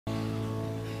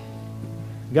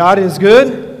God is good,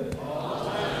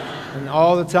 and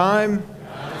all the time.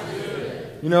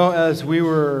 You know, as we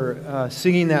were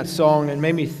singing that song, it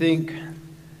made me think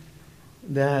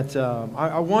that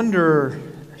I wonder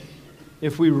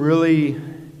if we really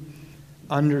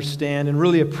understand and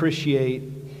really appreciate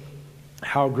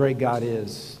how great God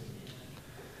is.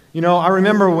 You know, I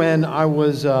remember when I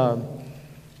was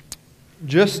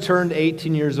just turned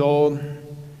 18 years old,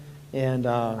 and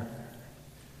the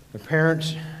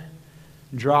parents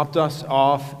dropped us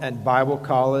off at Bible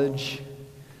college,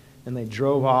 and they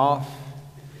drove off.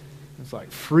 It's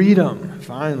like freedom,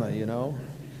 finally, you know.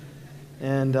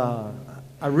 And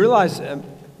I realized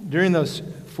during those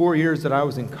 4 years that I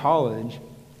was in college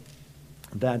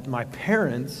that my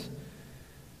parents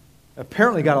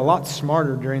apparently got a lot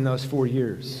smarter during those 4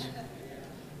 years.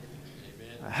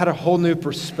 I had a whole new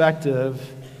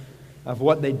perspective of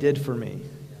what they did for me.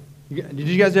 Did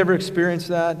you guys ever experience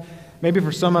that? Maybe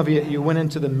for some of you, you went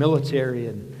into the military,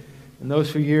 and in those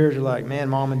few years, you're like, man,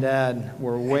 Mom and Dad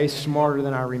were way smarter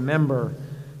than I remember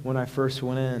when I first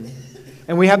went in.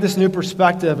 And we have this new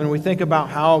perspective, and we think about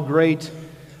how great,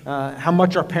 how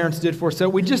much our parents did for us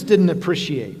that we just didn't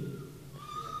appreciate.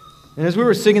 And as we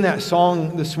were singing that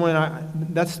song this morning,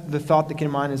 that's the thought that came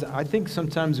to mind, is I think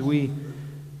sometimes we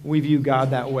view God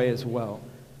that way as well.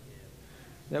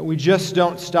 That we just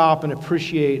don't stop and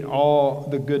appreciate all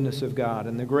the goodness of God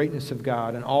and the greatness of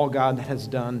God and all God has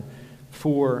done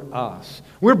for us.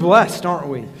 We're blessed, aren't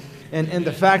we? And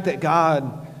the fact that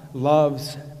God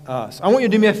loves us. I want you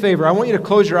to do me a favor. I want you to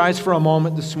close your eyes for a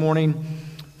moment this morning.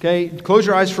 Okay? Close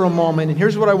your eyes for a moment, and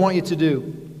here's what I want you to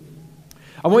do.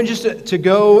 I want you just to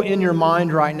go in your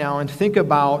mind right now and think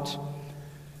about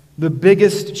the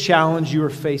biggest challenge you are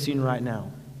facing right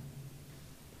now.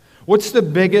 What's the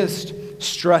biggest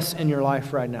stress in your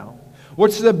life right now?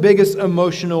 What's the biggest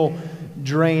emotional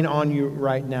drain on you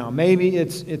right now? Maybe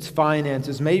it's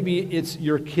finances. Maybe it's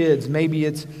your kids. Maybe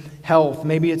it's health.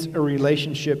 Maybe it's a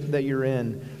relationship that you're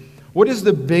in. What is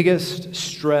the biggest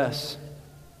stress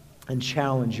and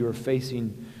challenge you are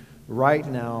facing right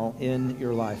now in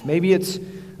your life? Maybe it's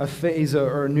a phase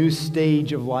or a new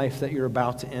stage of life that you're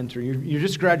about to enter. You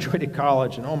just graduated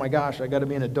college, and oh my gosh, I got to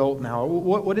be an adult now.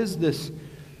 What is this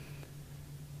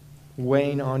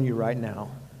weighing on you right now?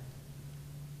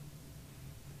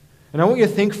 And I want you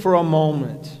to think for a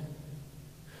moment,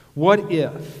 what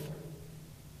if?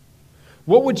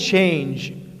 What would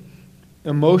change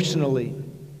emotionally?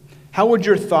 How would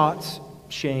your thoughts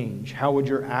change? How would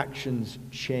your actions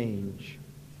change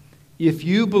if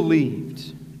you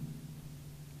believed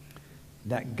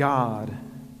that God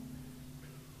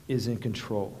is in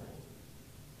control?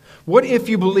 What if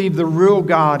you believed the real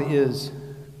God is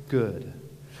good?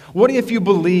 What if you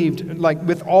believed, like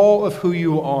with all of who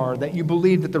you are, that you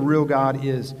believed that the real God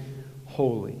is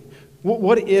holy?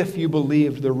 What if you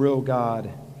believed the real God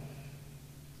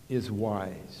is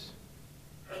wise?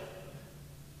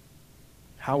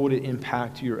 How would it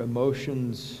impact your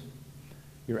emotions,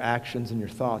 your actions, and your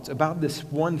thoughts about this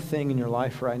one thing in your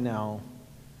life right now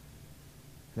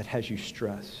that has you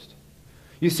stressed?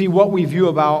 You see, what we view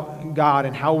about God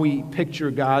and how we picture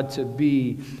God to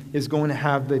be is going to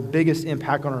have the biggest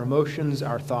impact on our emotions,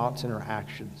 our thoughts, and our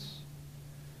actions.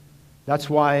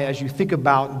 That's why, as you think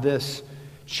about this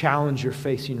challenge you're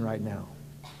facing right now,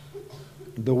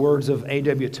 the words of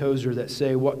A.W. Tozer that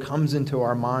say, what comes into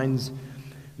our minds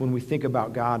when we think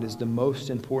about God is the most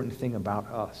important thing about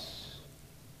us.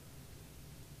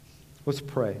 Let's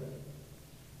pray.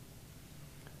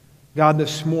 God,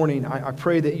 this morning, I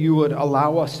pray that you would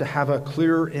allow us to have a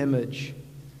clearer image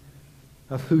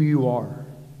of who you are.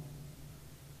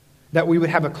 That we would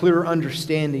have a clearer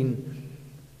understanding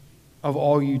of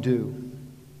all you do.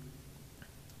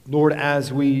 Lord,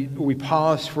 as we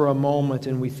pause for a moment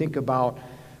and we think about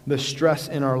the stress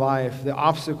in our life, the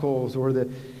obstacles or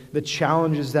the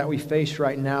challenges that we face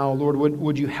right now, Lord,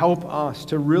 would you help us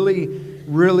to really,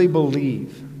 really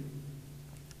believe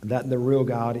that the real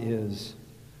God is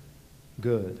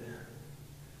good.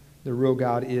 The real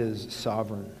God is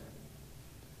sovereign.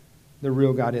 The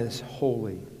real God is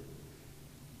holy.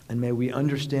 And may we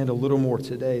understand a little more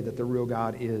today that the real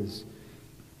God is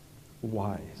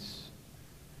wise.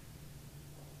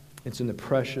 It's in the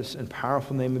precious and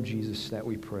powerful name of Jesus that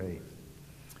we pray.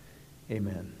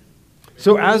 Amen.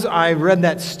 So as I read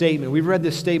that statement, we've read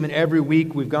this statement every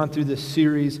week. We've gone through this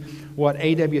series. what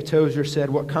A.W. Tozer said,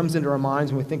 what comes into our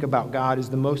minds when we think about God is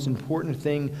the most important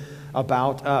thing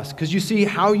about us. Because you see,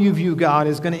 how you view God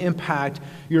is going to impact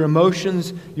your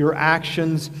emotions, your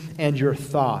actions, and your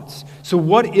thoughts. So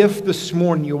what if this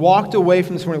morning, you walked away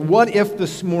from this morning, what if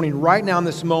this morning, right now in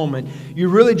this moment, you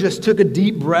really just took a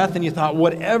deep breath and you thought,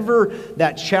 whatever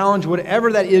that challenge,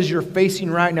 whatever that is you're facing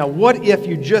right now, what if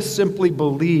you just simply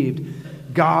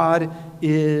believed God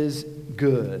is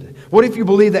good? What if you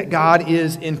believe that God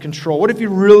is in control? What if you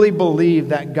really believe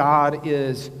that God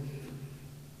is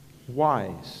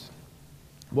wise?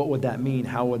 What would that mean?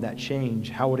 How would that change?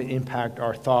 How would it impact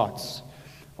our thoughts,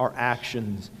 our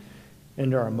actions,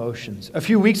 and our emotions? A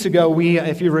few weeks ago,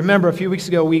 if you remember,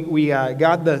 we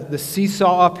got the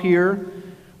seesaw up here,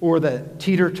 or the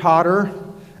teeter-totter.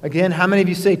 Again, how many of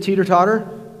you say teeter-totter?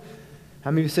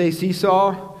 How many of you say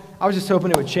seesaw? I was just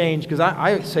hoping it would change, because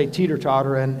I say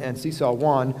teeter-totter and seesaw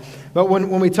won. But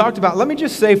when we talked about, let me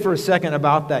just say for a second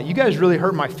about that. You guys really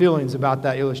hurt my feelings about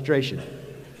that illustration.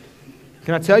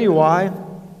 Can I tell you why?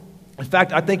 In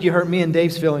fact, I think you hurt me and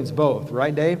Dave's feelings both,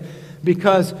 right, Dave?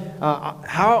 Because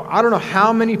I don't know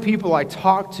how many people I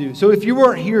talked to. So if you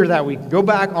weren't here that week, go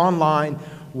back online,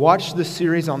 watch the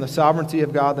series on the sovereignty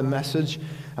of God, the message.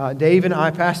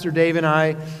 Pastor Dave and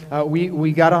I,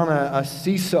 we got on a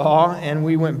seesaw and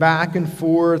we went back and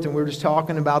forth, and we were just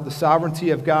talking about the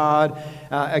sovereignty of God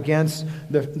against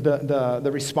the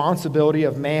responsibility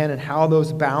of man, and how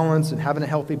those balance, and having a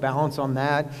healthy balance on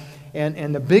that.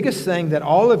 And the biggest thing that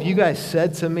all of you guys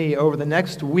said to me over the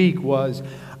next week was,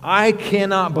 I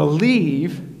cannot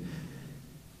believe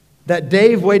that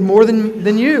Dave weighed more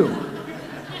than you.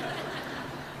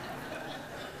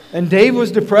 And Dave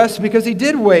was depressed because he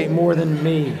did weigh more than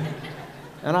me.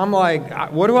 And I'm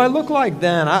like, what do I look like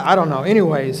then? I don't know.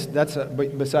 Anyways, that's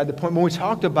beside the point. When we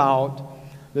talked about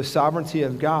the sovereignty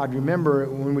of God, remember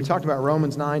when we talked about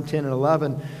Romans 9, 10, and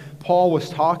 11, Paul was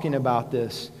talking about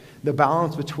this, the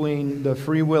balance between the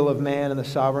free will of man and the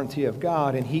sovereignty of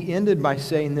God. And he ended by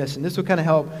saying this, and this will kind of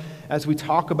help as we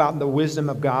talk about the wisdom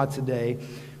of God today.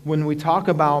 When we talk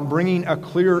about bringing a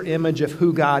clear image of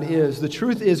who God is, the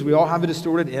truth is we all have a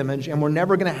distorted image, and we're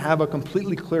never going to have a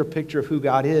completely clear picture of who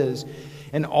God is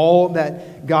and all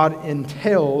that God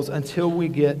entails until we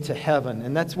get to heaven.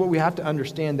 And that's what we have to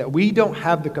understand, that we don't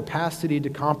have the capacity to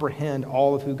comprehend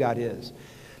all of who God is.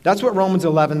 That's what Romans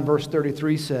 11, verse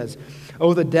 33 says.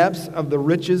 Oh, the depths of the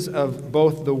riches of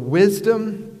both the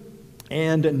wisdom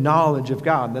and knowledge of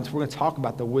God. That's what we're going to talk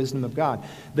about, the wisdom of God.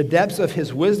 The depths of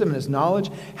His wisdom and His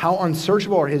knowledge, how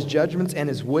unsearchable are His judgments and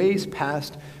His ways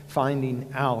past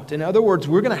finding out. In other words,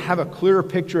 we're going to have a clearer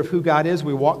picture of who God is.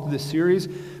 We walk through this series,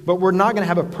 but we're not going to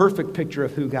have a perfect picture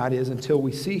of who God is until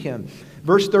we see Him.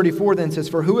 Verse 34 then says,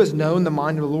 For who has known the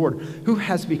mind of the Lord? Who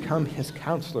has become His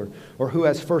counselor? Or who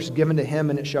has first given to Him,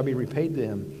 and it shall be repaid to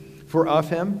Him? For of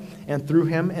Him, and through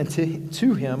Him, and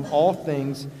to Him all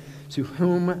things, to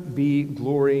whom be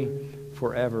glory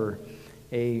forever.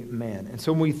 Amen. And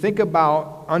so when we think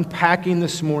about unpacking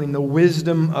this morning the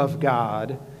wisdom of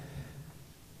God,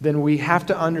 then we have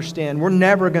to understand we're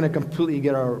never going to completely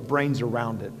get our brains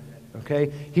around it.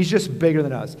 Okay? He's just bigger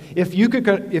than us. If you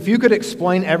could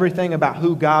explain everything about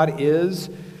who God is,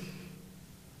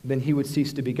 then He would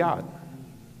cease to be God.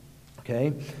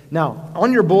 Okay? Now,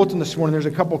 on your bulletin this morning, there's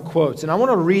a couple quotes, and I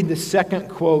want to read the second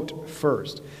quote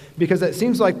first, because it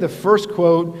seems like the first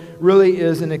quote really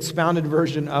is an expounded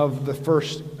version of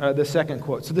the second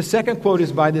quote. So the second quote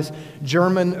is by this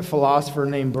German philosopher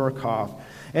named Berkhoff,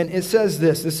 and it says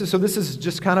this. This is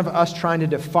just kind of us trying to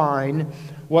define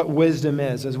what wisdom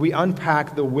is as we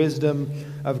unpack the wisdom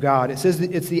of God. It says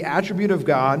that it's the attribute of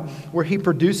God where He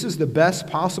produces the best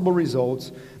possible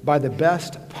results by the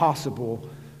best possible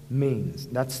means.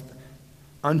 That's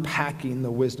unpacking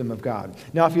the wisdom of God.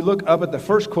 Now, if you look up at the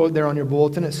first quote there on your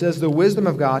bulletin, it says the wisdom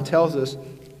of God tells us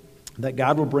that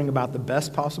God will bring about the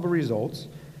best possible results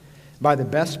by the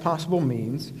best possible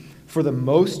means for the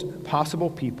most possible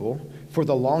people for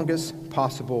the longest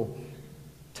possible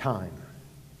time.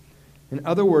 In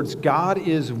other words, God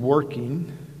is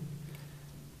working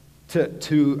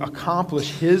to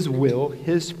accomplish His will,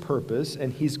 His purpose,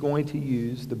 and He's going to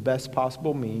use the best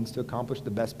possible means to accomplish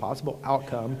the best possible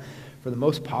outcome for the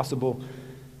most possible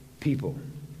people.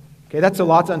 Okay, that's a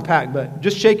lot to unpack, but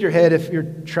just shake your head if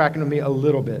you're tracking with me a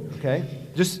little bit, okay?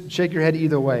 Just shake your head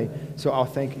either way, so I'll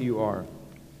think you are.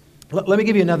 Let me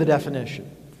give you another definition.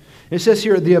 It says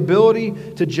here, the ability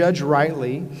to judge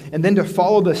rightly and then to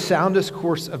follow the soundest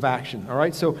course of action. All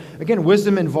right, so again,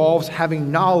 wisdom involves having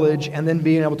knowledge and then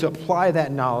being able to apply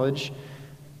that knowledge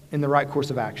in the right course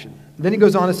of action. Then he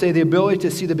goes on to say the ability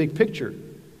to see the big picture.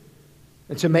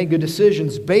 and to make good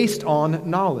decisions based on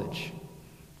knowledge.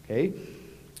 Okay?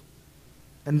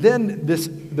 And then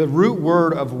the root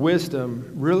word of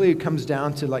wisdom really comes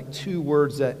down to like two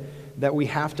words that we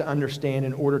have to understand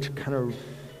in order to kind of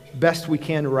best we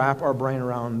can wrap our brain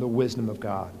around the wisdom of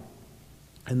God.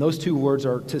 And those two words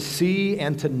are to see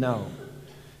and to know.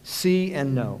 See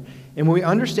and know. And when we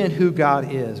understand who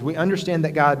God is, we understand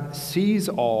that God sees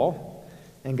all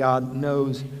and God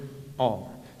knows all.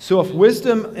 So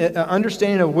if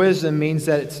understanding of wisdom means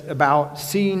that it's about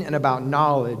seeing and about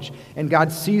knowledge, and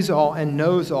God sees all and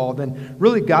knows all, then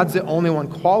really God's the only one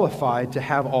qualified to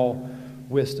have all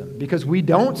wisdom, because we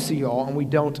don't see all and we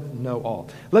don't know all.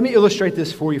 Let me illustrate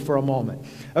this for you for a moment.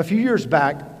 A few years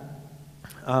back,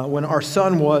 when our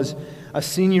son was a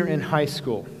senior in high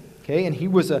school, okay, and he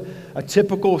was a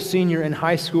typical senior in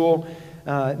high school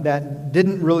that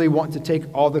didn't really want to take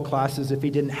all the classes if he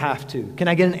didn't have to. Can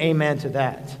I get an amen to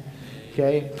that?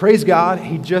 Okay, praise God.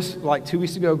 He just, like 2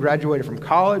 weeks ago, graduated from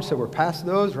college, so we're past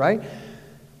those, right?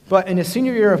 But in his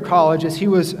senior year of college, as he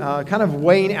was kind of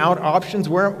weighing out options,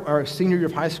 or senior year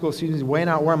of high school, weighing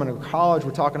out where I'm going to go to college,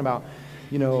 we're talking about,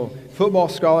 football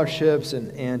scholarships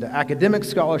and academic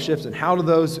scholarships, and how do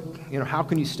those, how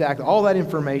can you stack all that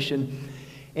information?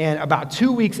 And about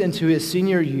 2 weeks into his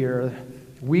senior year,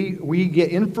 we get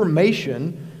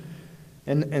information,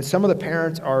 and some of the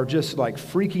parents are just like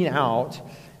freaking out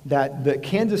that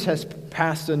Kansas has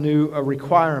passed a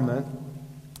requirement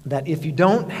that if you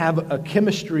don't have a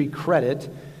chemistry credit,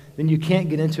 then you can't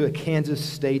get into a Kansas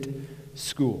state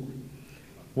school.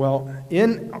 Well,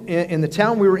 in the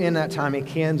town we were in that time in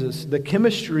Kansas, the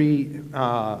chemistry,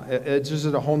 it's just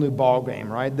a whole new ball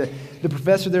game, right? The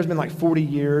professor there's been like 40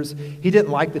 years. He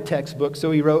didn't like the textbook, so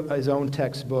he wrote his own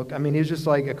textbook. I mean, it was just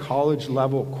like a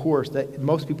college-level course that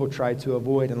most people tried to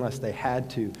avoid unless they had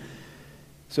to.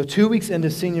 So 2 weeks into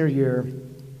senior year,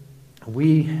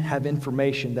 we have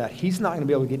information that he's not going to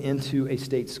be able to get into a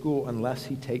state school unless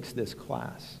he takes this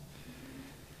class.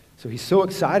 So he's so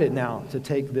excited now to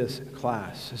take this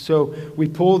class. So we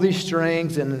pull these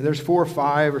strings, and there's 4 or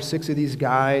 5 or 6 of these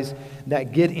guys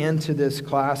that get into this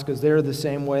class because they're the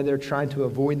same way. They're trying to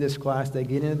avoid this class. They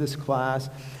get into this class.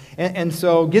 And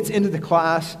so gets into the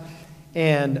class,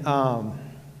 and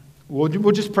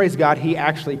we'll just praise God. He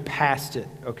actually passed it,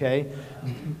 okay?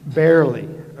 Barely,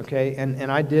 okay?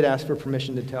 And I did ask for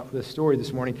permission to tell this story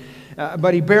this morning.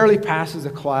 But he barely passes the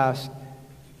class.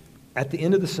 At the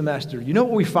end of the semester, you know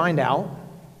what we find out?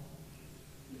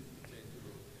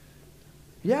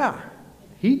 Yeah,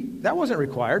 that wasn't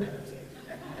required.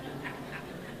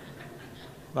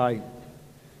 Like,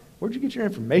 where'd you get your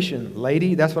information,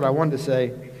 lady? That's what I wanted to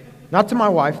say. Not to my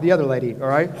wife, the other lady, all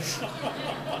right?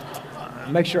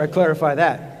 Make sure I clarify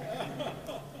that.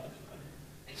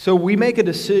 So we make a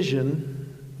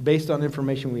decision based on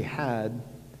information we had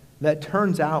that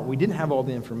turns out we didn't have all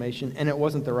the information and it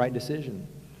wasn't the right decision.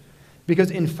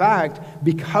 Because in fact,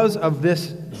 because of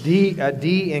this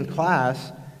D in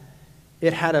class,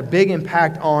 it had a big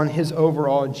impact on his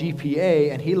overall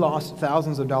GPA, and he lost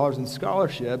thousands of dollars in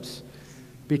scholarships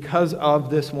because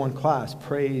of this one class.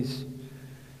 Praise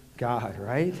God,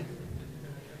 right?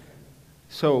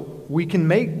 So we can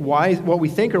make what we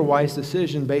think are wise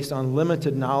decisions based on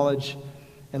limited knowledge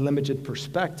and limited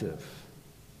perspective.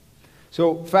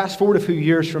 So fast forward a few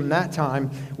years from that time,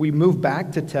 we moved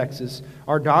back to Texas.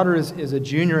 Our daughter is a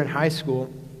junior in high school,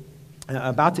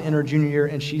 about to enter junior year,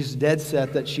 and she's dead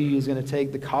set that she is going to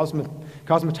take the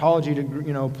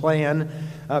cosmetology plan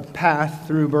path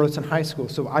through Burleson High School.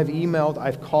 So I've emailed,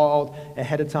 I've called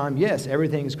ahead of time. Yes,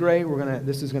 everything's great.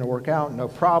 This is going to work out, no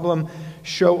problem.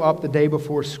 Show up the day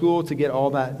before school to get all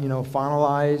that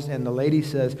finalized, and the lady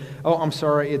says, "Oh, I'm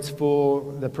sorry, it's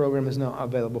full. The program is not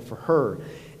available for her."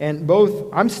 And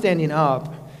I'm standing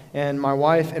up, and my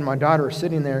wife and my daughter are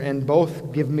sitting there, and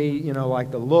both give me, like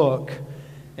the look,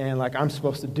 and like I'm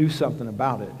supposed to do something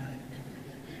about it.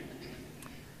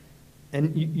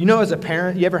 And as a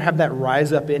parent, you ever have that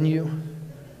rise up in you?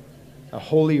 A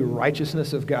holy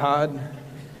righteousness of God?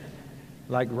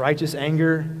 Like righteous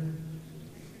anger?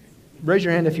 Raise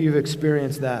your hand if you've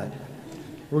experienced that.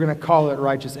 We're going to call it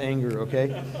righteous anger,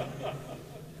 okay?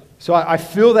 So I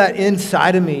feel that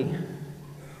inside of me.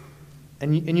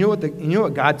 And you know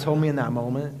what God told me in that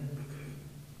moment?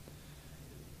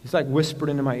 He's like whispered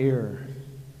into my ear,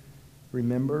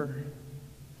 "Remember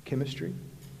chemistry?"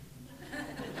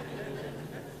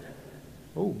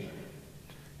 Oh.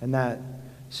 And that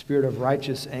spirit of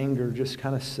righteous anger just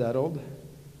kind of settled.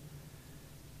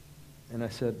 And I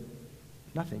said,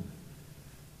 "Nothing."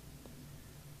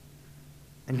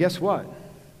 And guess what?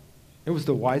 It was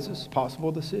the wisest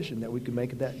possible decision that we could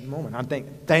make at that moment. I'm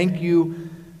thank you,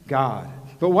 God.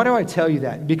 But why do I tell you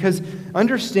that? Because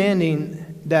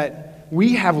understanding that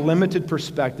we have limited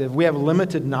perspective, we have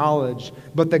limited knowledge,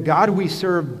 but the God we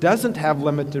serve doesn't have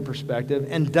limited perspective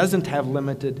and doesn't have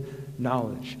limited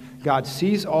knowledge. God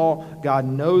sees all, God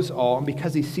knows all, and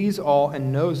because he sees all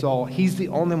and knows all, he's the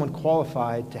only one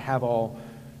qualified to have all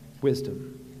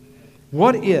wisdom.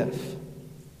 What if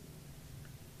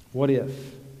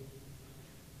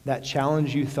that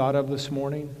challenge you thought of this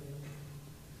morning,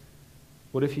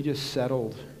 what if you just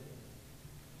settled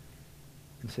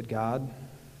and said, God,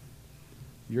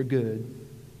 you're good,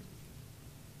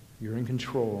 you're in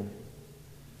control,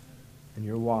 and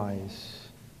you're wise.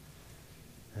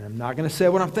 And I'm not going to say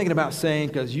what I'm thinking about saying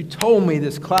because you told me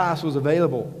this class was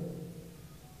available.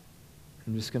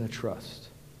 I'm just going to trust.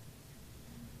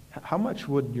 How much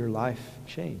would your life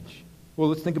change? Well,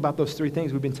 let's think about those three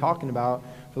things we've been talking about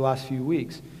for the last few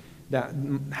weeks. That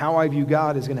how I view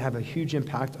God is going to have a huge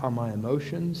impact on my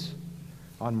emotions,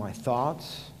 on my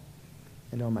thoughts,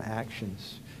 and on my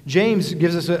actions. James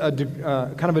gives us a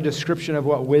kind of a description of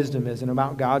what wisdom is and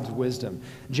about God's wisdom.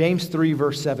 James 3,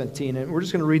 verse 17. And we're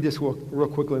just going to read this real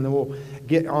quickly, and then we'll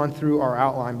get on through our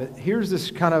outline. But here's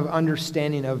this kind of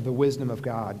understanding of the wisdom of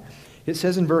God. It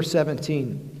says in verse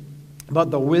 17, but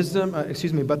the wisdom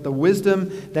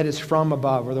that is from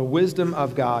above, or the wisdom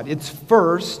of God, it's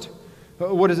first,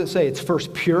 what does it say? It's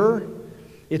first pure,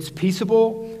 it's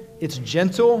peaceable, it's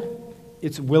gentle,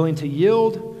 it's willing to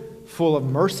yield, full of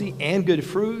mercy and good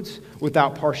fruits,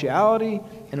 without partiality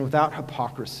and without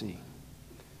hypocrisy.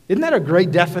 Isn't that a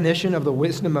great definition of the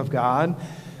wisdom of God?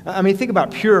 I mean, think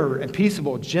about pure and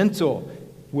peaceable, gentle,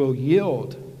 will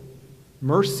yield,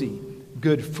 mercy,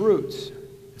 good fruits.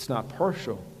 It's not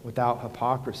partial, without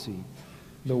hypocrisy.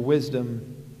 The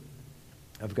wisdom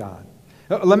of God.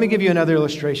 Let me give you another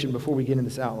illustration before we get into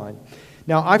this outline.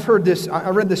 Now, I've heard this, I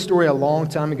read this story a long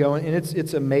time ago, and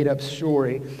it's a made-up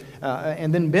story.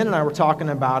 And then Ben and I were talking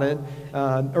about it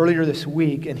earlier this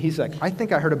week, and he's like, I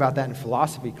think I heard about that in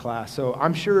philosophy class. So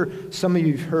I'm sure some of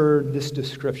you have heard this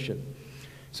description.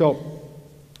 So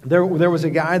there was a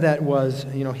guy that was,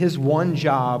 his one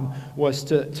job was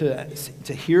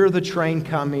to hear the train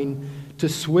coming, to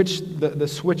switch the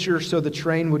switcher so the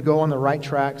train would go on the right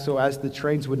track so as the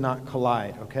trains would not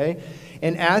collide, okay?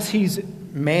 And as he's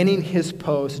manning his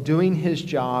post, doing his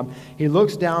job, he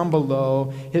looks down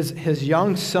below. His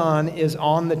young son is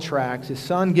on the tracks. His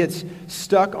son gets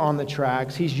stuck on the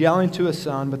tracks. He's yelling to his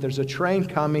son, but there's a train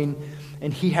coming,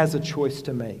 and he has a choice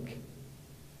to make.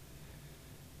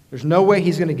 There's no way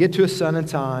he's going to get to his son in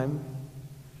time.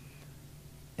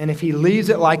 And if he leaves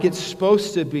it like it's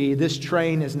supposed to be, this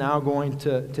train is now going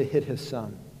to hit his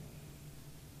son.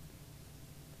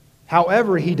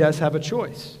 However, he does have a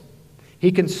choice.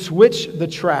 He can switch the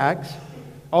tracks,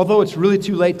 although it's really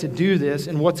too late to do this.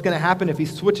 And what's going to happen if he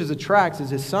switches the tracks is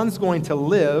his son's going to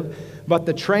live, but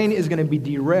the train is going to be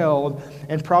derailed,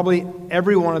 and probably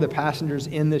every one of the passengers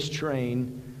in this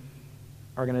train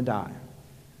are going to die.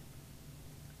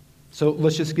 So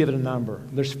let's just give it a number.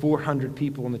 There's 400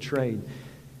 people in the train,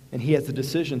 and he has a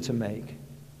decision to make.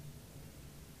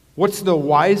 What's the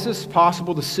wisest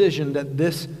possible decision that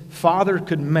this father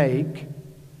could make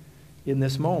in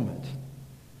this moment?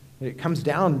 It comes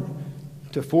down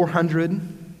to 400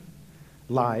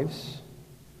 lives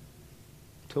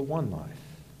to one life.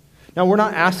 Now, we're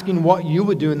not asking what you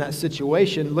would do in that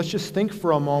situation. Let's just think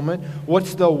for a moment.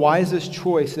 What's the wisest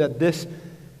choice that this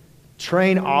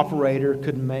train operator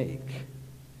could make?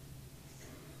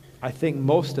 I think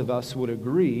most of us would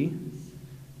agree,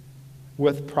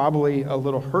 with probably a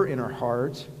little hurt in our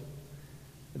hearts,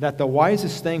 that the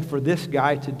wisest thing for this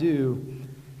guy to do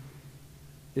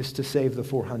is to save the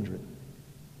 400.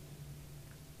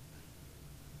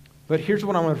 But here's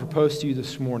what I want to propose to you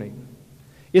this morning.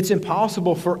 It's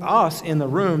impossible for us in the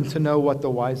room to know what the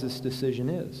wisest decision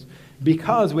is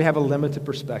because we have a limited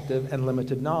perspective and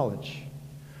limited knowledge.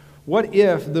 What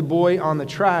if the boy on the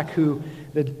track who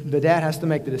the dad has to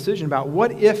make the decision about,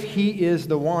 what if he is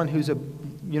the one who's,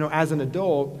 as an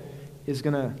adult, is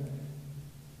going to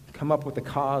come up with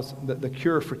the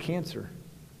cure for cancer?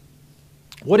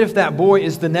 What if that boy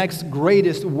is the next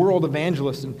greatest world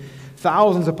evangelist and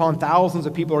thousands upon thousands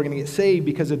of people are going to get saved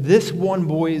because of this one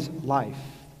boy's life?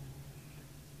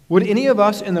 Would any of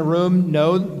us in the room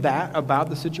know that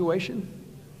about the situation?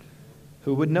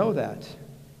 Who would know that?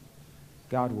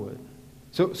 God would.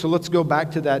 So let's go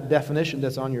back to that definition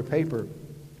that's on your paper,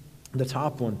 the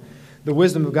top one. The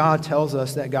wisdom of God tells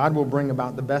us that God will bring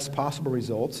about the best possible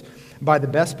results by the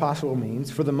best possible means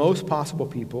for the most possible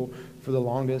people for the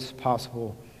longest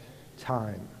possible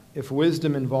time. If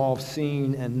wisdom involves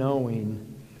seeing and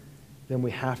knowing, then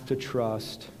we have to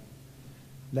trust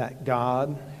that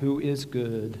God, who is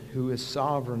good, who is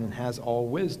sovereign and has all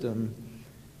wisdom,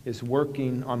 is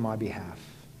working on my behalf.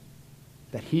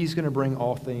 That He's going to bring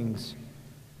all things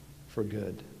for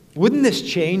good. Wouldn't this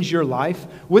change your life?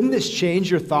 Wouldn't this change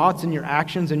your thoughts and your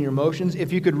actions and your emotions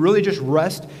if you could really just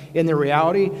rest in the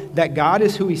reality that God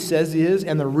is who He says He is,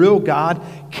 and the real God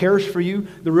cares for you,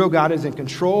 the real God is in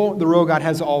control, the real God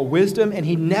has all wisdom, and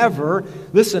He never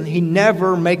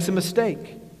makes a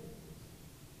mistake.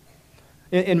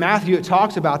 In Matthew, it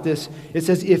talks about this. It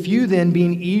says, if you then,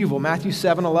 being evil, Matthew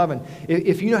 7:11,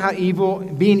 if you know how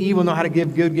being evil, know how to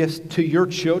give good gifts to your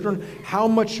children, how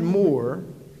much more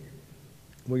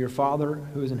will your Father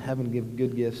who is in heaven give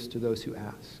good gifts to those who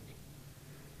ask?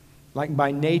 Like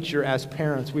by nature, as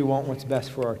parents, we want what's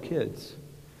best for our kids.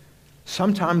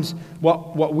 Sometimes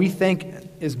what we think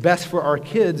is best for our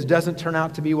kids doesn't turn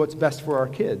out to be what's best for our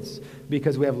kids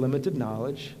because we have limited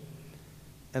knowledge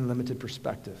and limited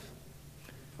perspective.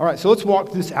 All right, so let's walk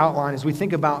through this outline as we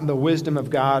think about the wisdom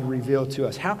of God revealed to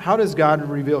us. How does God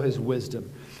reveal His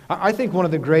wisdom? I think one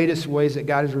of the greatest ways that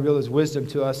God has revealed His wisdom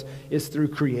to us is through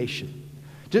creation.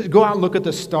 Just go out and look at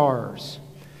the stars.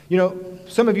 You know,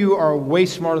 some of you are way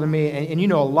smarter than me, and you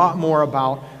know a lot more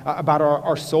about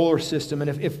our solar system.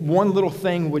 And if one little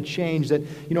thing would change, that,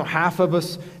 you know, half of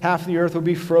the earth would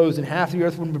be frozen, half the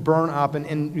earth would burn up.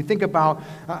 And you think about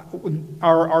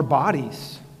our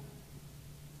bodies.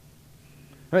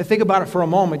 I mean, think about it for a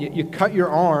moment. You cut your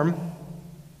arm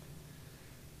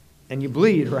and you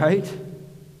bleed, right?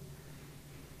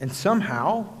 And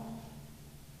somehow,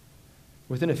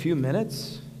 within a few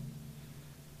minutes,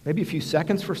 maybe a few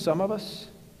seconds for some of us,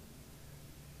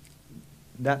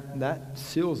 that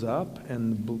seals up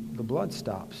and the blood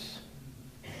stops.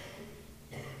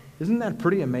 Isn't that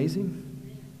pretty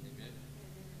amazing?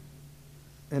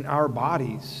 And our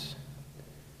bodies,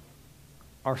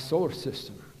 our solar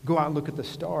system. Go out and look at the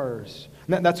stars.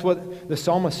 And that's what the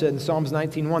psalmist said in Psalms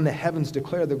 19:1. The heavens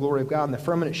declare the glory of God, and the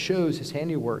firmament shows His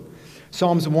handiwork.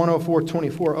 Psalms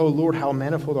 104:24. O Lord, how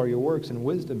manifold are your works and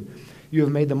wisdom. You have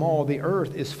made them all. The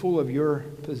earth is full of your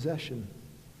possession.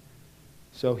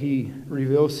 So He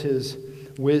reveals His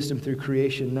wisdom through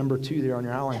creation. Number 2 there on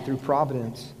your outline, through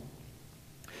providence.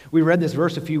 We read this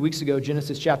verse a few weeks ago,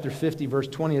 Genesis chapter 50, verse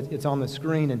 20. It's on the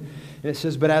screen, and it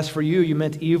says, but as for you, you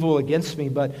meant evil against me,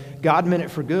 but God meant it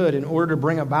for good in order to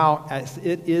bring about, as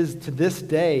it is to this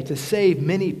day, to save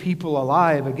many people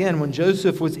alive. Again, when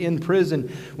Joseph was in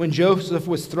prison, when Joseph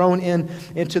was thrown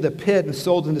into the pit and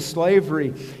sold into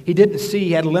slavery, he didn't see,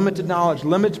 he had limited knowledge,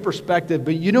 limited perspective.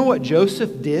 But you know what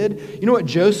Joseph did? You know what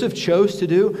Joseph chose to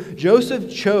do?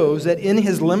 Joseph chose that in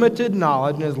his limited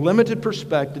knowledge and his limited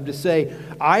perspective to say,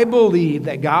 I believe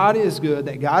that God is good,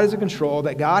 that God is in control,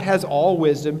 that God has all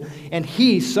wisdom, and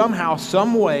He somehow,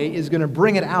 some way is going to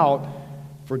bring it out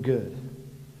for good.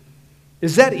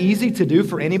 Is that easy to do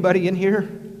for anybody in here?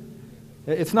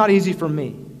 It's not easy for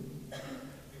me.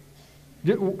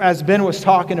 As Ben was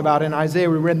talking about in Isaiah,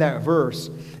 we read that verse.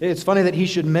 It's funny that he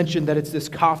should mention that it's this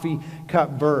coffee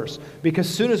cup verse, because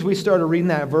as soon as we started reading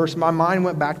that verse, my mind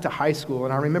went back to high school,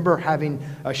 and I remember having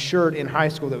a shirt in high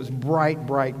school that was bright,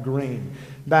 bright green.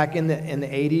 Back in the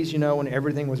 80s, you know, when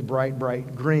everything was bright,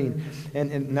 bright green.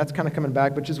 And that's kind of coming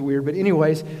back, which is weird. But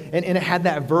anyways, and it had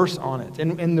that verse on it.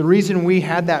 And the reason we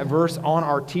had that verse on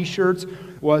our T-shirts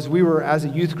was we were, as a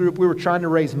youth group, we were trying to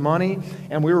raise money,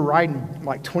 and we were riding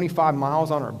like 25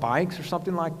 miles on our bikes or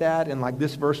something like that, and like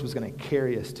this verse was going to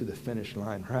carry us to the finish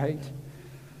line, right?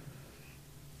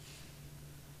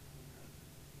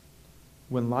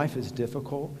 When life is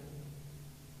difficult,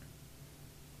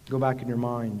 go back in your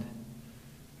mind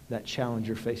that challenge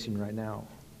you're facing right now.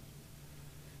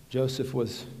 Joseph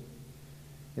was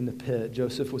in the pit.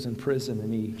 Joseph was in prison,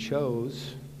 and he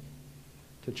chose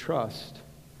to trust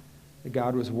that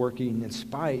God was working in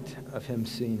spite of him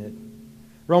seeing it.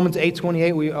 Romans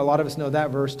 8:28, a lot of us know that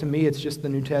verse. To me, it's just the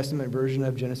New Testament version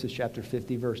of Genesis chapter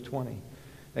 50, verse 20.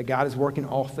 That God is working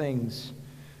all things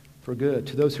for good.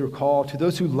 To those who are called, to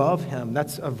those who love Him.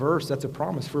 That's a verse, that's a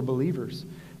promise for believers.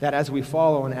 That as we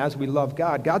follow and as we love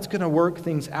God, God's going to work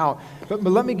things out. But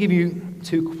let me give you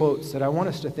 2 quotes that I want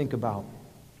us to think about.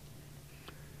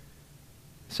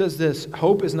 It says this,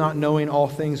 hope is not knowing all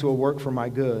things will work for my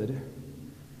good,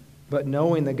 but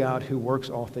knowing the God who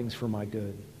works all things for my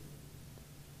good.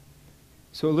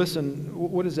 So listen,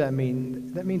 what does that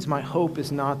mean? That means my hope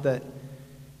is not that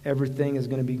everything is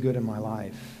going to be good in my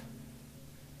life.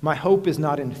 My hope is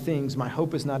not in things. My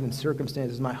hope is not in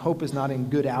circumstances. My hope is not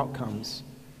in good outcomes.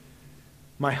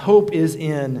 My hope is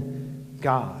in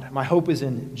God. My hope is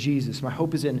in Jesus. My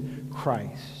hope is in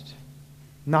Christ.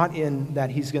 Not in that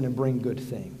He's going to bring good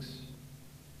things.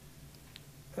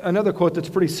 Another quote that's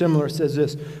pretty similar says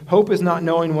this: hope is not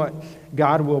knowing what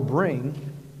God will bring.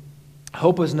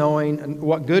 Hope is knowing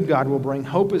what good God will bring.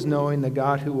 Hope is knowing the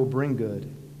God who will bring good,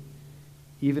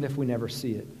 even if we never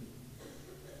see it.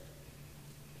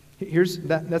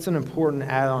 That's an important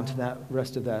add-on to that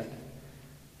rest of that.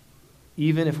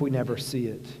 Even if we never see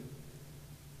it.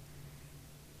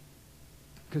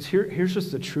 Because here's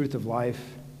just the truth of life.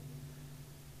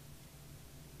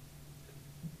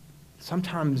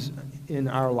 Sometimes in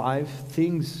our life,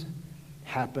 things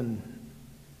happen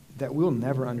that we'll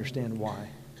never understand why.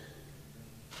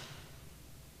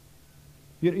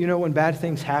 You know, when bad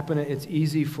things happen, it's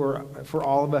easy for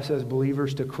all of us as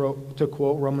believers to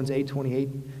quote Romans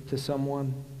 8:28 to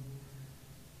someone.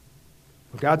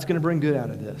 Well, God's going to bring good out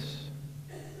of this.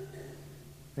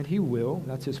 And He will.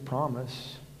 That's His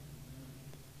promise.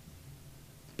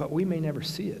 But we may never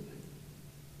see it.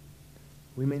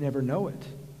 We may never know it.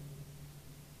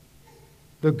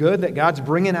 The good that God's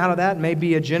bringing out of that may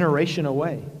be a generation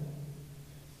away.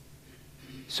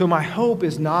 So my hope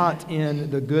is not in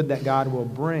the good that God will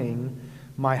bring.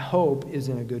 My hope is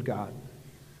in a good God. And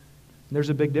there's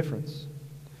a big difference.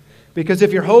 Because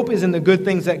if your hope is in the good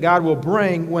things that God will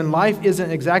bring, when life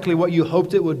isn't exactly what you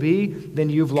hoped it would be, then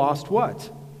you've lost what?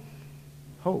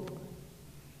 Hope.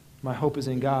 My hope is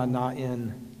in God, not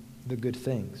in the good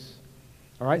things.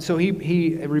 All right, so he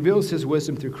reveals His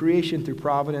wisdom through creation, through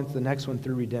providence, the next one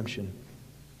through redemption.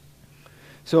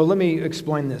 So let me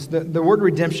explain this. The word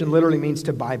redemption literally means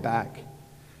to buy back.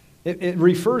 It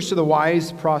refers to the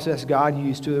wise process God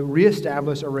used to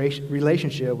reestablish a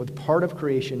relationship with part of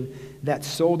creation that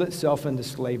sold itself into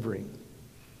slavery.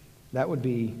 That would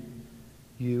be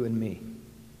you and me.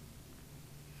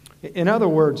 In other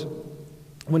words,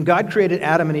 when God created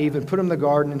Adam and Eve and put them in the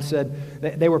garden and said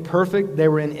they were perfect, they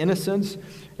were in innocence,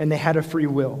 and they had a free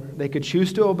will. They could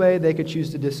choose to obey, they could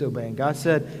choose to disobey. And God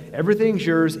said, everything's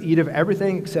yours, eat of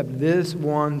everything except this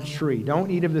one tree. Don't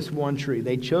eat of this one tree.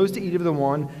 They chose to eat of the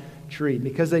one tree.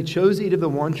 Because they chose to eat of the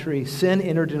one tree, sin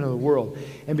entered into the world.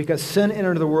 And because sin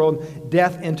entered the world,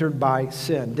 death entered by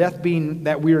sin. Death being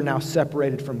that we are now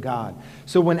separated from God.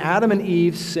 So when Adam and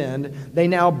Eve sinned, they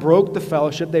now broke the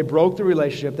fellowship, they broke the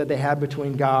relationship that they had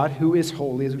between God, who is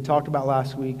holy, as we talked about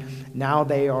last week. Now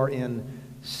they are in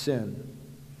sin.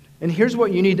 And here's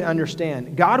what you need to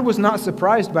understand. God was not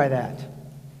surprised by that.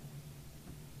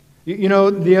 You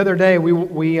know, the other day we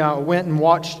went and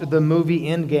watched the movie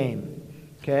Endgame.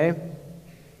 Okay?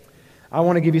 I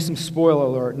want to give you some spoiler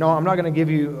alert. No, I'm not going to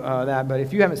give you that, but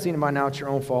if you haven't seen it by now, it's your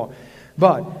own fault.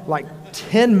 But like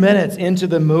 10 minutes into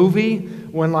the movie,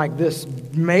 when like this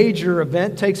major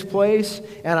event takes place,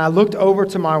 and I looked over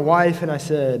to my wife and I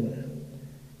said,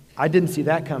 I didn't see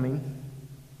that coming.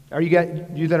 Are you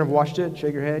that have watched it?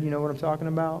 Shake your head. You know what I'm talking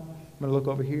about? I'm going to look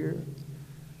over here.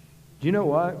 Do you know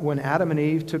what? When Adam and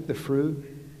Eve took the fruit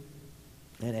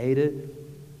and ate it,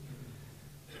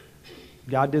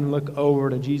 God didn't look over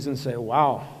to Jesus and say,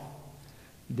 wow,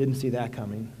 didn't see that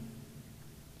coming.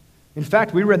 In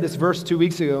fact, we read this verse 2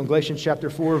 weeks ago in Galatians chapter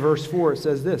 4, verse 4. It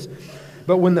says this: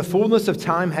 but when the fullness of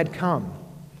time had come,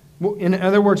 in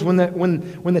other words, when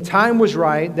the time was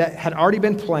right, that had already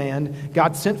been planned,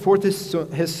 God sent forth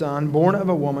his Son, born of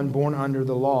a woman, born under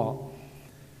the law.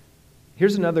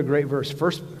 Here's another great verse,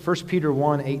 1 Peter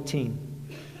 1:18.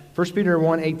 1 Peter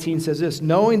 1:18 says this: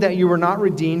 knowing that you were not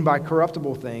redeemed by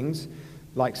corruptible things,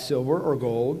 like silver or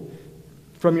gold,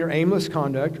 from your aimless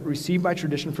conduct, received by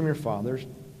tradition from your fathers.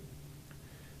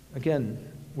 Again,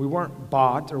 we weren't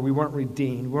bought or we weren't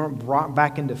redeemed. We weren't brought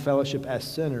back into fellowship as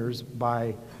sinners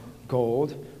by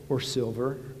gold or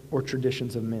silver or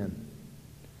traditions of men.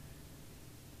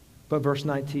 But verse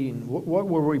 19, what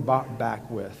were we bought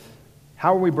back with?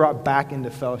 How were we brought back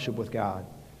into fellowship with God?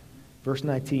 Verse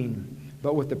 19,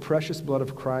 but with the precious blood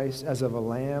of Christ, as of a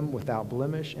lamb without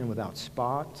blemish and without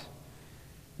spot.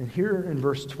 And here in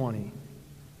verse 20,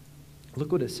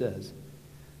 look what it says.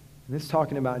 And this is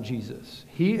talking about Jesus.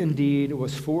 He indeed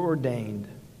was foreordained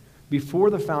before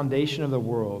the foundation of the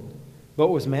world, but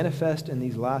was manifest in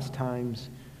these last times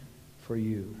for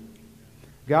you.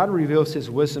 God reveals His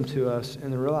wisdom to us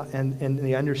in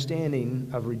the understanding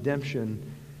of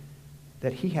redemption,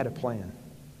 that He had a plan.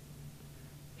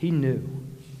 He knew.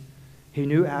 He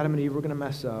knew Adam and Eve were going to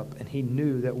mess up, and He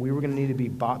knew that we were going to need to be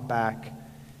bought back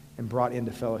and brought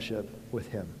into fellowship with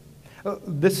Him.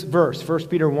 This verse, 1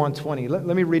 Peter 1:20, let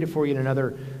me read it for you in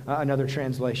another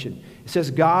translation. It says,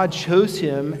 God chose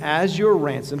Him as your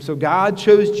ransom. So God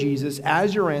chose Jesus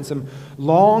as your ransom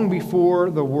long before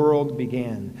the world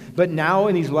began. But now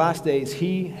in these last days,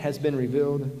 He has been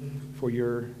revealed for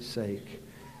your sake.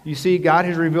 You see, God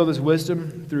has revealed His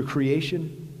wisdom through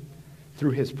creation,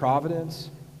 through His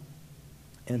providence,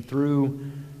 and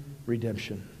through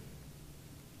redemption.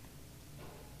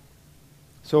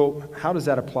 So how does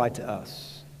that apply to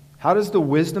us? How does the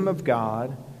wisdom of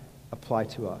God apply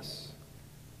to us?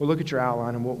 We'll look at your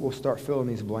outline and we'll start filling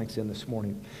these blanks in this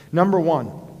morning. Number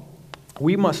one,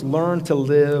 we must learn to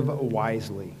live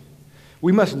wisely.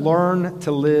 We must learn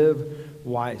to live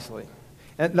wisely.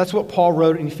 And that's what Paul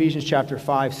wrote in Ephesians chapter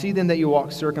 5. See then that you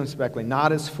walk circumspectly,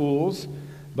 not as fools,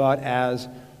 but as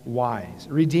wise,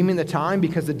 redeeming the time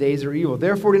because the days are evil.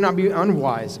 Therefore do not be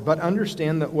unwise, but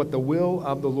understand what the will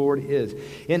of the Lord is.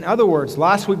 In other words,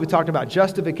 last week we talked about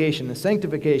justification and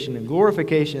sanctification and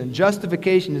glorification. And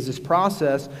justification is this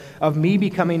process of me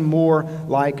becoming more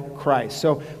like Christ.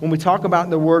 So when we talk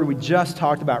about the word, we just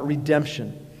talked about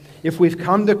redemption. If we've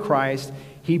come to Christ,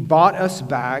 He bought us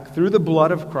back through the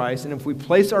blood of Christ, and if we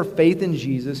place our faith in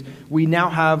Jesus, we now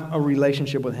have a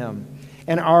relationship with Him.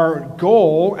 And our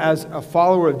goal as a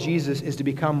follower of Jesus is to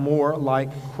become more like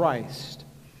Christ.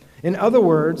 In other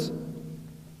words,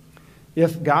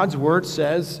 if God's word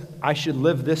says I should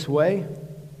live this way,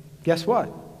 guess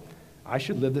what? I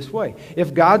should live this way.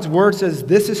 If God's word says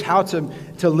this is how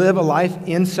to live a life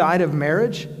inside of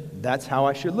marriage, that's how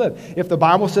I should live. If the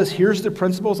Bible says here's the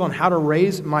principles on how to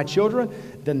raise my children,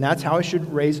 then that's how I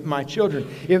should raise my children.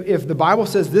 If the Bible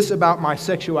says this about my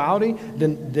sexuality,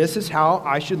 then this is how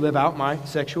I should live out my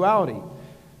sexuality.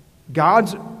 God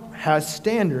has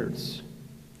standards.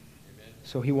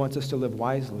 So He wants us to live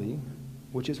wisely,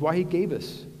 which is why He gave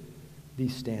us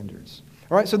these standards.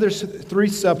 All right, so there's 3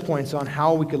 subpoints on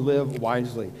how we could live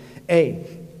wisely. A,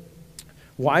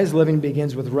 wise living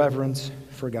begins with reverence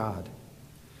for God.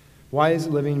 Wise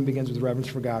living begins with reverence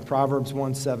for God. Proverbs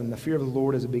 1:7, the fear of the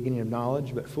Lord is the beginning of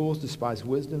knowledge, but fools despise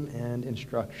wisdom and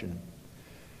instruction.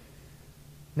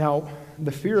 Now,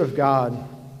 the fear of God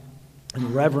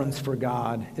and reverence for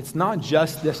God, it's not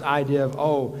just this idea of,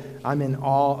 oh, I'm in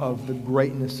awe of the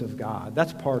greatness of God.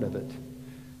 That's part of it.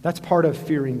 That's part of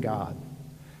fearing God.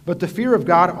 But the fear of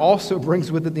God also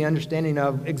brings with it the understanding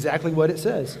of exactly what it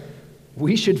says.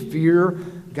 We should fear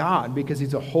God because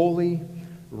He's a holy,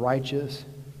 righteous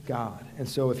God. And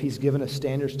so if He's given us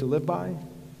standards to live by,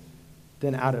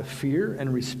 then out of fear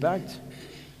and respect,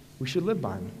 we should live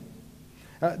by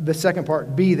them. The second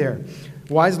part, be there.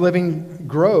 Wise living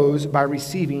grows by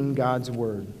receiving God's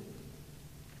word.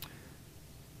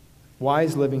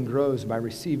 Wise living grows by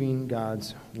receiving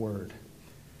God's word.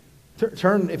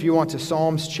 Turn, if you want, to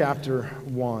Psalms chapter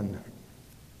 1.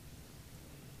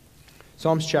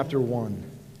 Psalms chapter 1.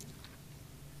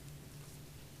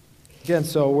 Again,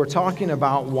 so we're talking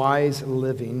about wise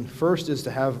living. First is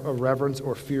to have a reverence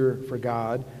or fear for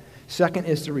God. Second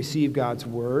is to receive God's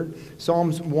word.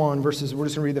 Psalms 1 verses, we're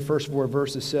just going to read the first 4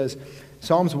 verses, says,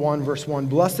 Psalms 1 verse 1,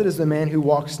 blessed is the man who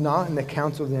walks not in the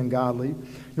counsel of the ungodly,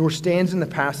 nor stands in the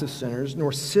path of sinners,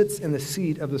 nor sits in the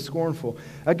seat of the scornful.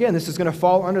 Again, this is going to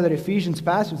fall under that Ephesians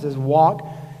passage that says, walk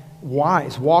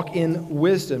wise, walk in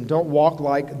wisdom, don't walk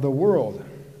like the world.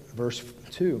 Verse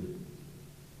 2.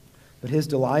 But his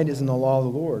delight is in the law of the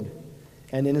Lord,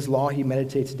 and in His law he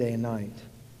meditates day and night.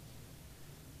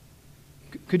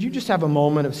 Could you just have a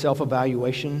moment of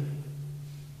self-evaluation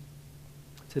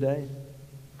today?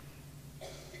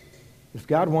 If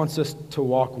God wants us to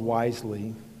walk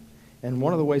wisely, and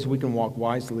one of the ways we can walk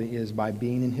wisely is by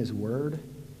being in His Word,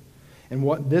 and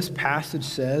what this passage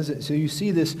says, so you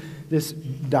see this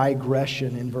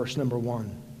digression in verse number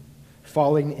 1,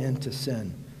 falling into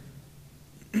sin.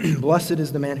 Blessed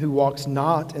is the man who walks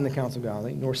not in the counsel of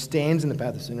godly, nor stands in the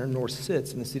path of sinner, nor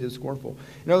sits in the seat of the scornful.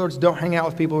 In other words, don't hang out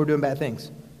with people who are doing bad things.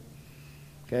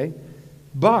 Okay?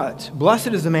 But blessed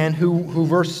is the man who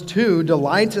verse 2,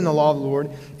 delights in the law of the Lord,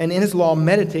 and in His law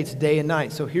meditates day and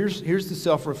night. So here's the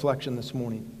self-reflection this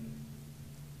morning.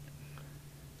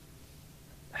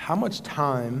 How much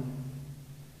time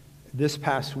this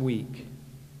past week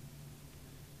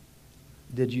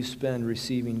did you spend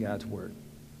receiving God's word?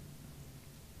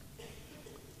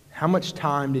 How much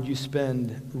time did you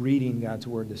spend reading God's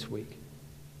word this week?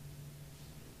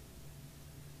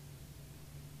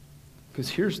 Because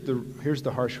here's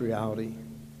the harsh reality.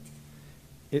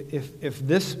 If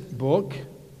this book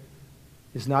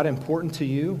is not important to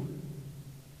you,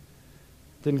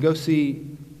 then go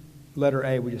see letter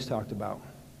A we just talked about.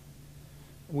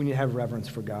 We need to have reverence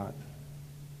for God.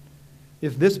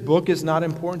 If this book is not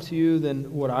important to you,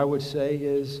 then what I would say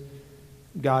is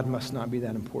God must not be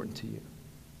that important to you.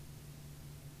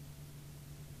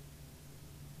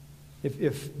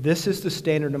 If this is the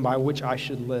standard by which I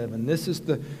should live, and this is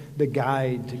the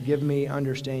guide to give me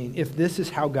understanding, if this is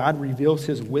how God reveals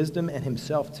His wisdom and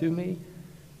Himself to me,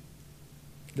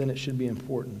 then it should be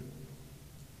important.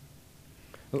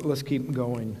 Let's keep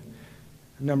going.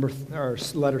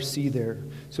 letter C there.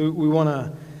 So we want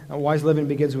to, wise living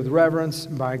begins with reverence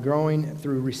by growing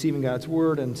through receiving God's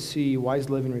word, and C, wise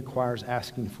living requires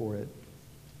asking for it.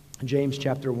 James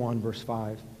chapter 1, verse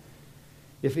 5.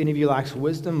 If any of you lacks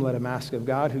wisdom, let him ask of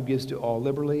God, who gives to all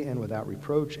liberally and without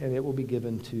reproach, and it will be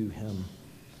given to him.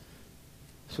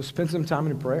 So spend some time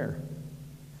in prayer.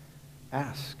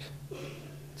 Ask.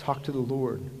 Talk to the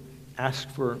Lord. Ask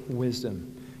for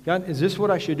wisdom. God, is this what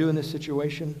I should do in this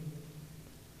situation?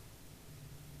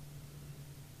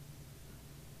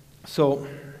 So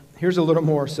here's a little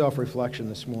more self-reflection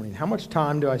this morning. How much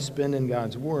time do I spend in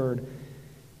God's word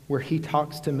where he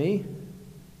talks to me?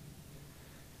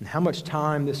 And how much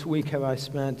time this week have I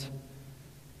spent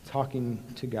talking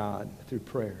to God through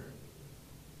prayer?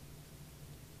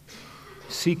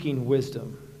 Seeking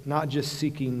wisdom, not just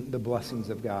seeking the blessings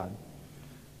of God.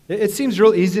 It seems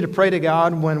real easy to pray to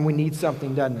God when we need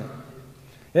something, doesn't it?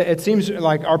 It seems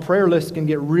like our prayer list can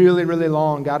get really, really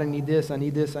long. God, I need this, I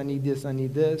need this, I need this, I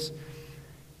need this.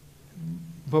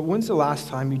 But when's the last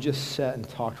time you just sat and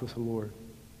talked with the Lord,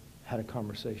 had a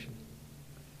conversation?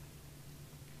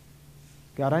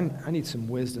 God, I need some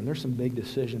wisdom. There's some big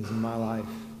decisions in my life.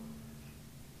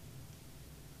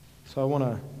 So I want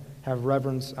to have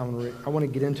reverence. I want to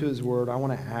get into his word. I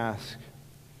want to ask.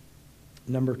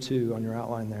 Number 2 on your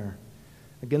outline there.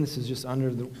 Again, this is just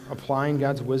under the applying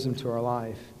God's wisdom to our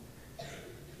life.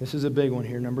 This is a big one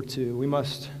here. Number 2, we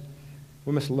must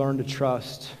learn to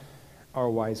trust our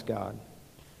wise God.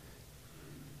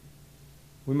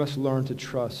 We must learn to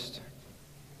trust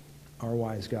our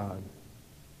wise God.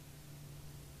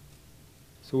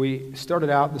 So we started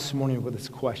out this morning with this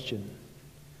question.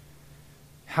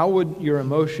 How would your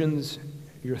emotions,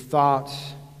 your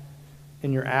thoughts,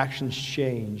 and your actions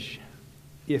change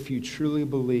if you truly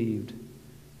believed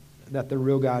that the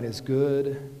real God is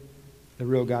good, the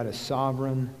real God is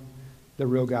sovereign, the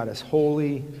real God is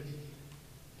holy,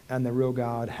 and the real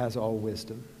God has all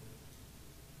wisdom?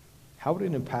 How would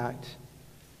it impact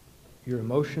your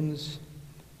emotions,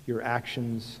 your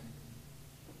actions,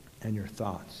 and your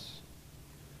thoughts?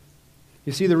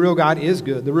 You see, the real God is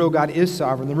good, the real God is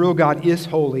sovereign, the real God is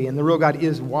holy, and the real God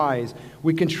is wise.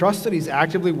 We can trust that he's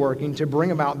actively working to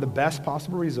bring about the best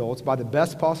possible results by the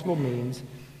best possible means,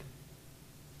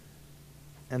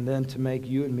 and then to make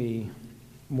you and me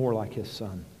more like his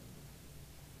Son.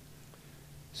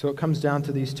 So it comes down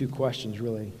to these 2 questions,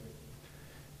 really.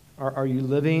 Are you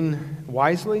living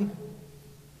wisely?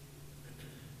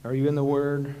 Are you in the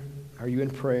Word? Are you in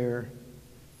prayer?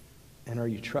 And are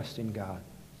you trusting God?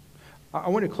 I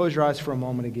want to close your eyes for a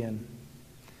moment again.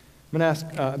 I'm going to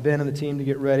ask Ben and the team to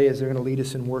get ready as they're going to lead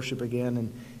us in worship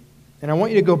again. And I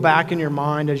want you to go back in your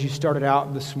mind as you started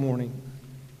out this morning.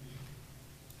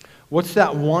 What's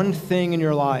that one thing in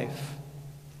your life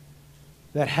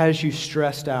that has you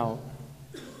stressed out?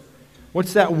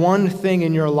 What's that one thing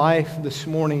in your life this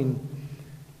morning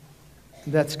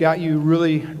that's got you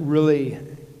really, really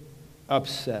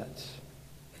upset?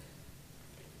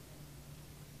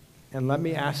 And let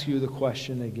me ask you the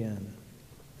question again.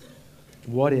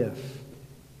 What if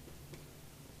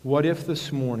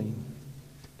this morning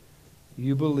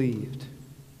you believed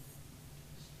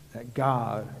that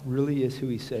God really is who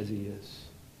he says he is?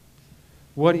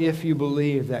 What if you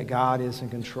believe that God is in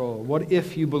control? What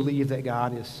if you believe that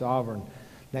God is sovereign,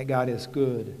 that God is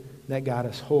good, that God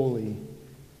is holy,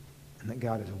 and that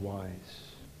God is wise?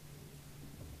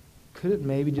 Could it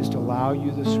maybe just allow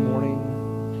you this morning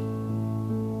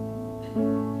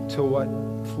to what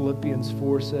Philippians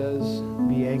 4 says,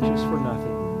 be anxious for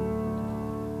nothing,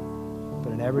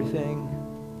 but in everything,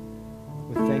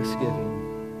 with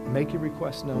thanksgiving, make your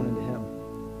requests known unto him.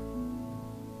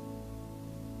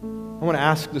 I want to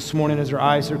ask this morning as our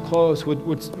eyes are closed,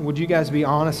 would you guys be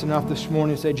honest enough this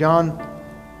morning to say, John,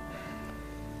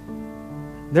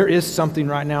 there is something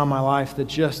right now in my life that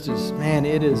just is, man,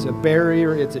 it is a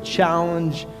barrier, it's a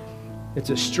challenge, it's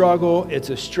a struggle, it's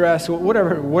a stress,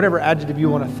 whatever adjective you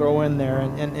want to throw in there.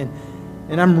 And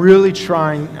I'm really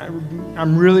trying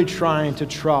to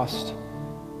trust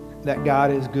that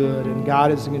God is good and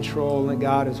God is in control and that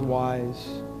God is wise.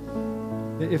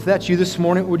 If that's you this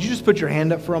morning, would you just put your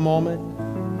hand up for a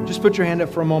moment? Just put your hand up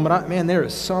for a moment. Man, there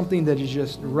is something that is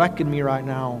just wrecking me right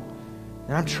now,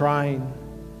 and I'm trying.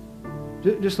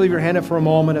 Just leave your hand up for a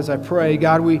moment as I pray.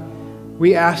 God,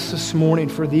 we ask this morning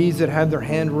for these that have their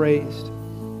hand raised.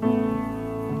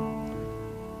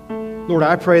 Lord,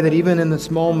 I pray that even in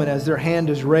this moment as their hand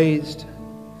is raised,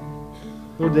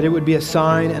 Lord, that it would be a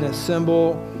sign and a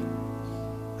symbol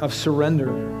of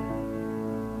surrender.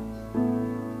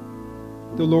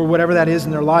 The Lord, whatever that is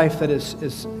in their life that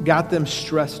has got them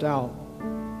stressed out,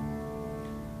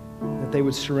 that that they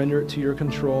would surrender it to your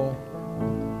control.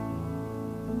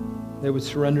 They would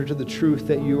surrender to the truth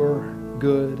that you are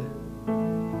good,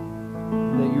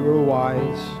 that you are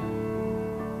wise,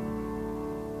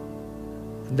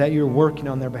 that you're working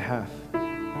on their behalf.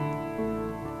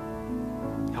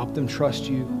 Help them trust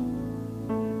you.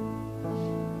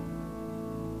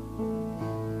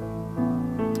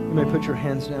 You may put your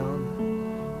hands down.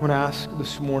 I want to ask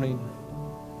this morning,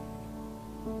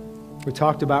 we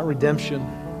talked about redemption.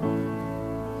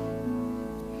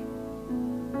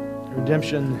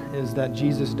 Redemption is that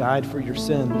Jesus died for your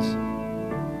sins.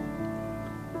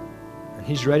 And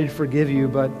He's ready to forgive you,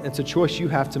 but it's a choice you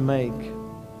have to make.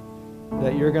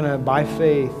 That you're going to, by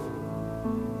faith,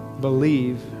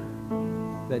 believe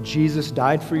that Jesus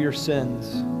died for your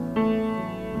sins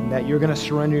and that you're going to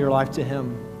surrender your life to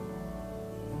Him.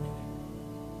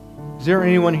 Is there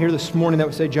anyone here this morning that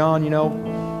would say, John,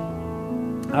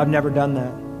 I've never done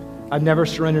that. I've never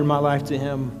surrendered my life to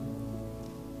Him.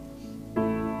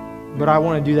 But I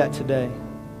want to do that today.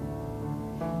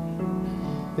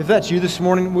 If that's you this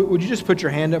morning, would you just put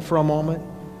your hand up for a moment?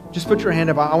 Just put your hand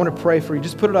up. I want to pray for you.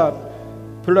 Just put it up.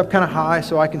 Put it up kind of high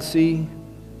so I can see.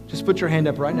 Just put your hand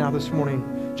up right now this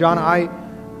morning. John, I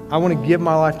want to give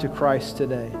my life to Christ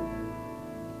today.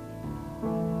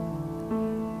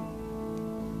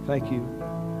 Thank you.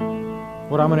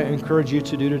 What I'm going to encourage you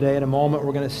to do today, in a moment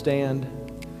we're going to stand.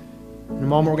 In a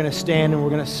moment we're going to stand and we're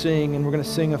going to sing, and we're going to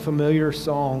sing a familiar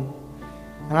song.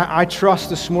 And I trust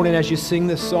this morning as you sing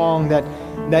this song that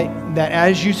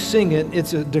as you sing it,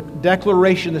 it's a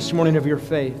declaration this morning of your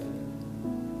faith.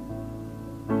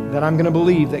 That I'm going to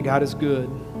believe that God is good,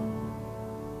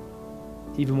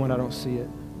 even when I don't see it.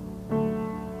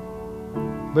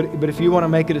 But if you want to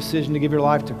make a decision to give your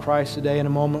life to Christ today, in a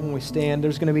moment when we stand,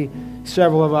 there's going to be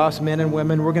several of us, men and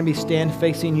women, we're going to be stand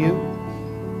facing you.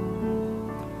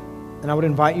 And I would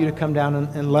invite you to come down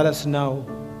and let us know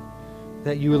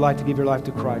that you would like to give your life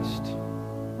to Christ.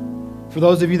 For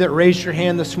those of you that raised your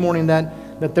hand this morning,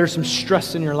 that there's some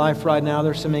stress in your life right now,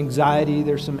 there's some anxiety,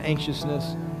 there's some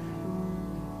anxiousness,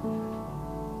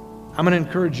 I'm going to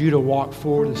encourage you to walk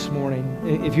forward this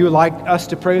morning. If you would like us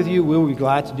to pray with you, we'll be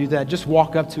glad to do that. Just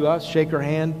walk up to us, shake our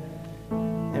hand,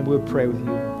 and we'll pray with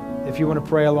you. If you want to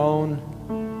pray alone,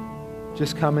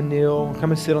 just come and kneel.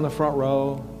 Come and sit on the front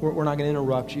row. We're not going to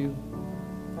interrupt you.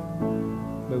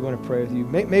 But we want to pray with you.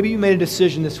 Maybe you made a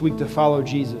decision this week to follow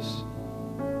Jesus.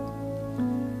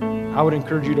 I would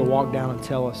encourage you to walk down and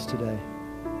tell us today.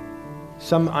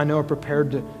 Some I know are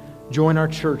prepared to join our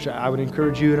church. I would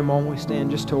encourage you in a moment we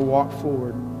stand just to walk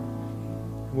forward.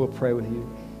 We'll pray with you.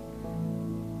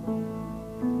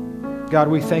 God,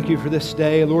 we thank you for this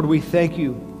day. Lord, we thank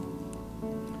you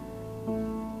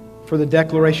for the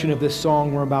declaration of this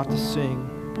song we're about to sing.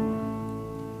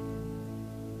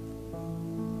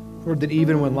 Lord, that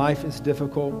even when life is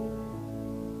difficult,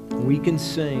 we can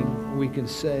sing, we can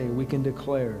say, we can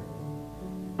declare,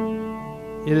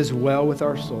 it is well with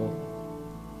our soul,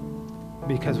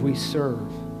 because we serve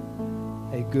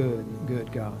a good,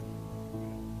 good God.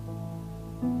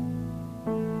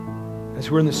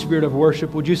 As we're in the spirit of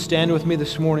worship, would you stand with me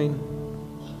this morning?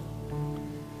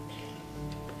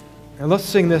 And let's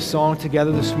sing this song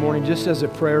together this morning just as a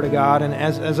prayer to God. And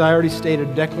as I already stated,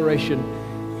 a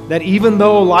declaration that even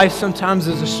though life sometimes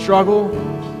is a struggle,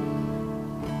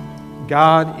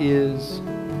 God is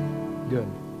good.